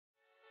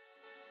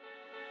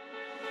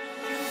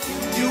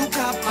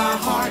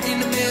heart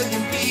in a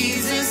million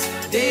pieces.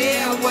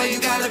 Damn, why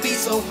you gotta be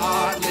so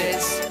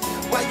heartless?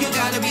 Why you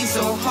gotta be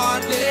so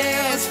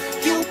heartless?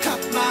 You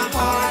cut my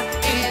heart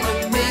in a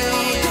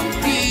million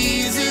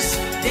pieces.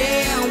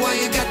 Damn, why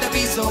you gotta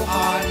be so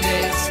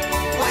heartless?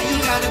 Why you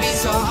gotta be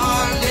so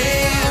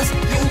heartless?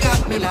 You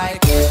got me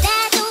like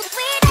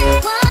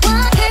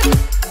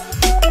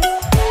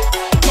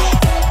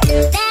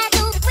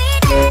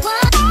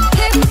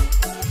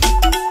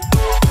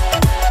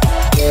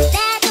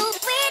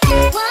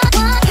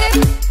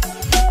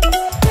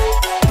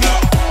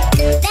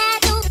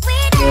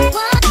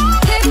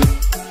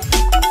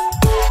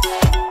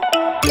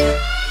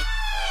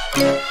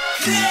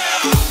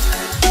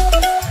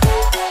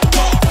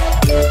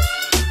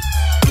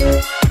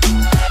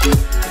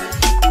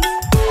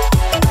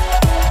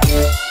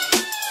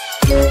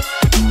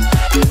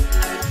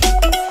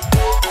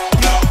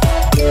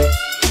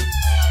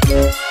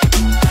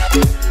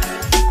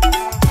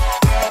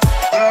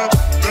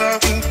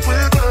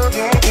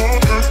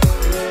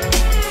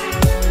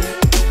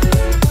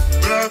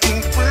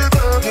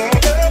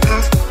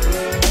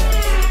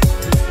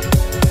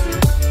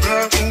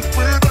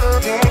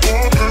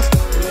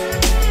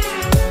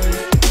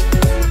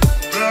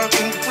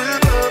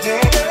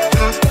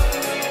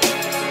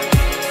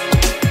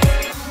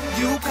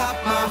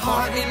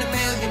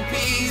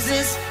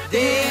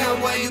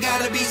damn, why you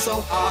gotta be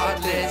so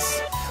heartless?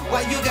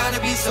 Why you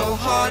gotta be so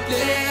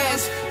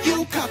heartless?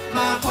 You cut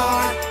my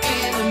heart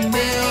in a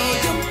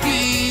million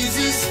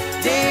pieces.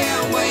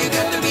 Damn, why you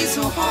gotta be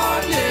so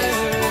heartless?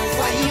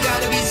 Why you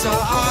gotta be so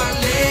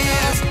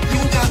heartless?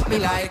 You got me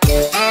like